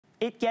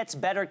It Gets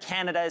Better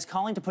Canada is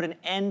calling to put an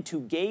end to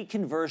gay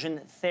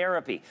conversion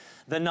therapy.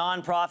 The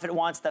nonprofit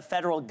wants the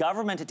federal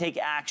government to take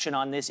action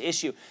on this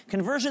issue.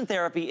 Conversion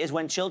therapy is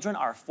when children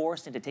are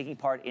forced into taking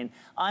part in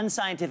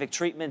unscientific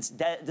treatments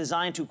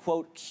designed to,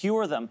 quote,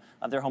 cure them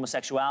of their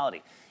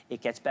homosexuality. It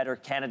Gets Better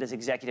Canada's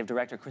Executive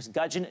Director,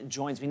 Gudgeon,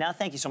 joins me now.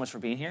 Thank you so much for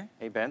being here.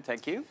 Hey, Ben,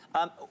 thank you.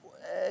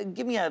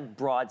 Give me a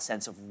broad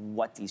sense of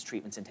what these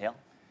treatments entail.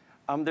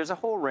 There's a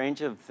whole range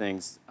of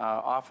things.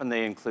 Often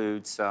they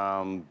include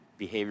some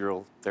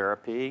behavioral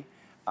therapy.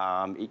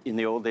 In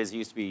the old days, it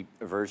used to be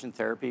aversion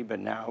therapy, but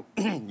now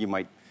you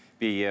might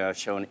be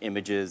shown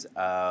images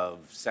of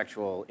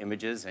sexual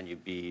images, and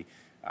you'd be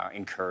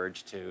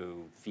encouraged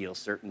to feel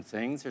certain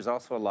things. There's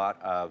also a lot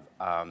of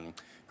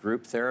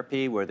group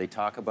therapy where they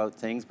talk about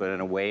things, but in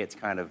a way it's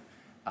kind of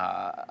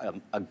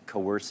a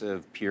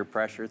coercive peer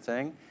pressure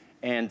thing.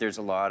 And there's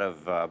a lot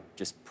of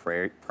just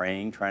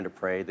praying, trying to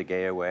pray the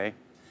gay away.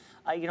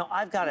 You know,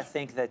 I've got to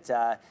think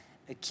that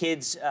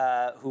kids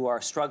who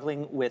are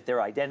struggling with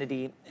their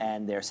identity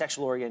and their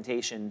sexual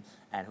orientation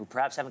and who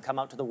perhaps haven't come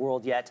out to the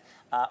world yet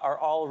are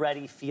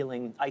already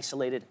feeling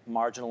isolated,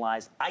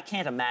 marginalized. I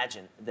can't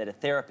imagine that a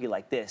therapy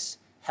like this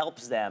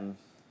helps them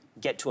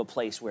get to a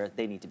place where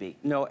they need to be.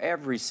 No,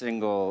 every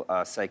single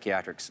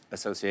psychiatric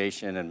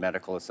association and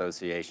medical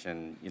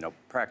association, you know,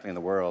 practically in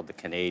the world, the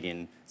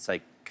Canadian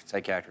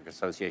Psychiatric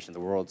Association, the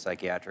World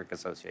Psychiatric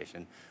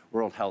Association,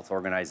 World Health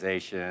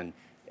Organization,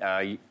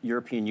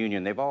 European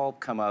Union, they've all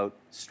come out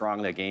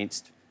strongly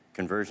against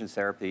conversion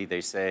therapy.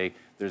 They say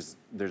there's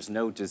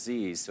no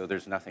disease, so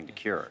there's nothing to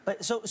cure.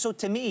 But so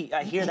to me,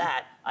 I hear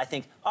that, I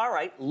think, all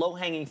right,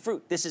 low-hanging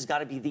fruit. This has got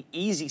to be the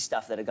easy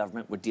stuff that a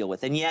government would deal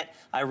with. And yet,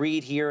 I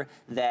read here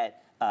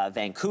that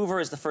Vancouver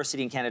is the first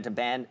city in Canada to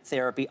ban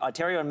therapy.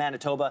 Ontario and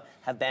Manitoba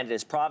have banned it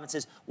as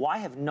provinces. Why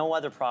have no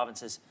other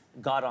provinces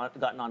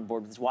gotten on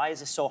board with this? Why is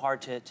this so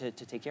hard to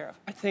take care of?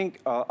 I think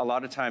a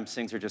lot of times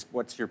things are just,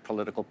 what's your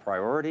political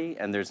priority?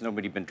 And there's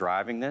nobody been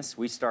driving this.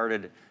 We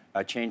started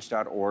a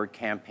Change.org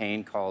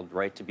campaign called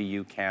Right to Be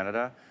You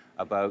Canada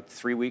about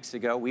 3 weeks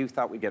ago. We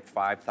thought we'd get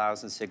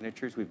 5,000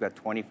 signatures. We've got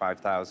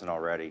 25,000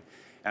 already.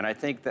 And I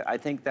think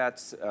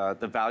that's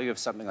the value of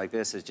something like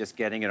this is just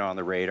getting it on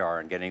the radar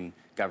and getting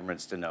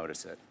governments to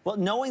notice it. Well,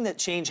 knowing that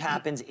change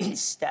happens in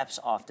steps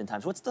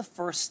oftentimes, what's the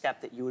first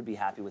step that you would be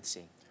happy with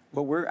seeing?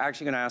 What we're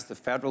actually going to ask the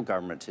federal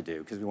government to do,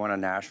 because we want a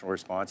national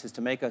response, is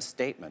to make a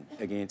statement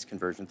against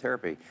conversion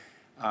therapy.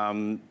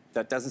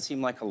 That doesn't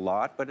seem like a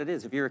lot, but it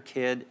is. If you're a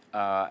kid,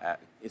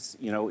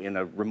 you know, in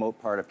a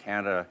remote part of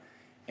Canada,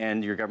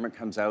 and your government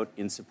comes out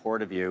in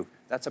support of you,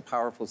 that's a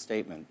powerful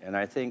statement. And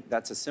I think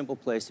that's a simple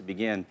place to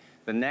begin.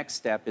 The next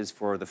step is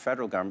for the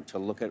federal government to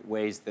look at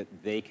ways that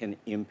they can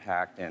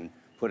impact and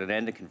put an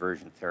end to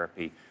conversion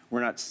therapy.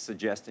 We're not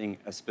suggesting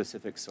a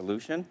specific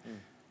solution.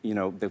 You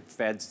know, the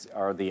feds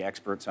are the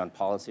experts on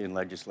policy and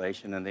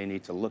legislation, and they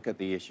need to look at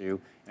the issue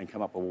and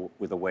come up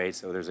with a way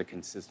so there's a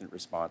consistent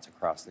response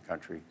across the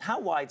country. How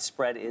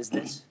widespread is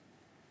this?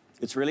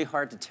 It's really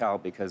hard to tell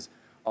because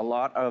a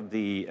lot of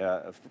the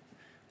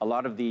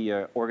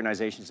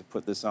organizations that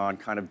put this on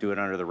kind of do it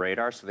under the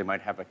radar, so they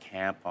might have a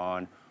camp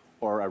on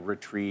or a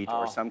retreat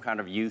or some kind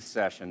of youth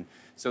session.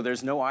 So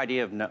there's no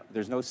idea of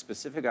there's no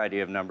specific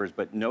idea of numbers,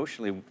 but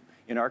notionally,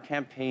 in our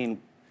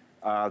campaign,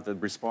 the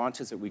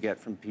responses that we get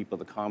from people,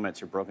 the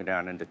comments are broken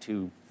down into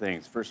two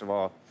things. First of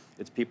all,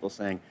 it's people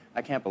saying,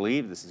 I can't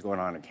believe this is going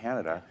on in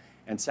Canada.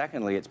 And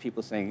secondly, it's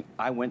people saying,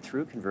 I went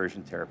through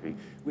conversion therapy.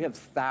 We have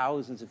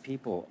thousands of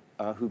people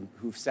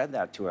who've said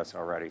that to us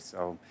already,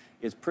 so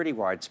it's pretty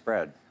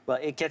widespread. Well,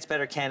 It Gets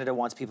Better Canada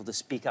wants people to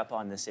speak up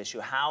on this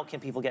issue. How can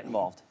people get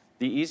involved?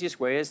 The easiest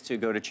way is to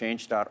go to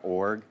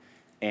change.org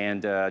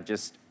and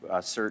just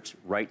search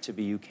Right to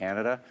Be You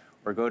Canada,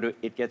 or go to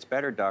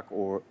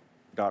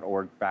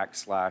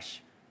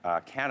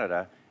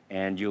itgetsbetter.org/Canada,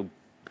 and you'll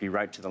be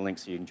right to the link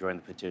so you can join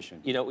the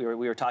petition. You know, we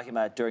were talking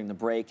about it during the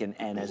break, and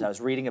as I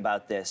was reading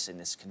about this and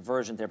this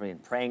conversion therapy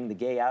and praying the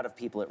gay out of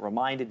people, it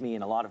reminded me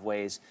in a lot of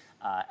ways,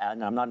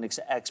 and I'm not an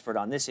expert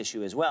on this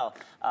issue as well,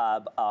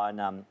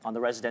 on the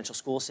residential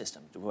school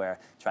system, where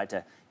tried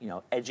to, you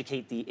know,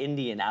 educate the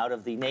Indian out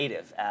of the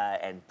native,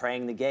 and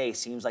praying the gay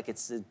seems like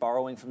it's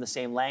borrowing from the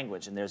same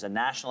language. And there's a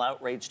national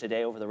outrage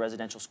today over the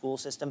residential school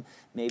system.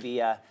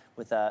 Maybe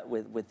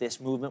with this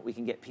movement, we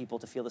can get people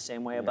to feel the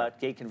same way about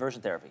gay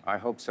conversion therapy. I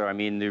hope so. I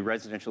mean, the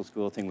residential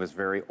school thing was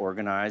very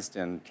organized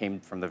and came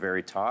from the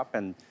very top,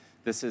 and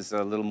this is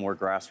a little more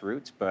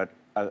grassroots, but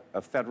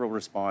a federal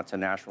response, a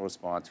national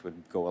response would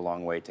go a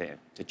long way to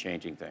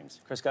changing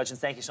things. Gudgeon,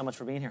 thank you so much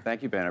for being here.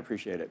 Thank you, Ben. I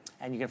appreciate it.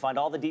 And you can find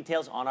all the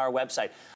details on our website.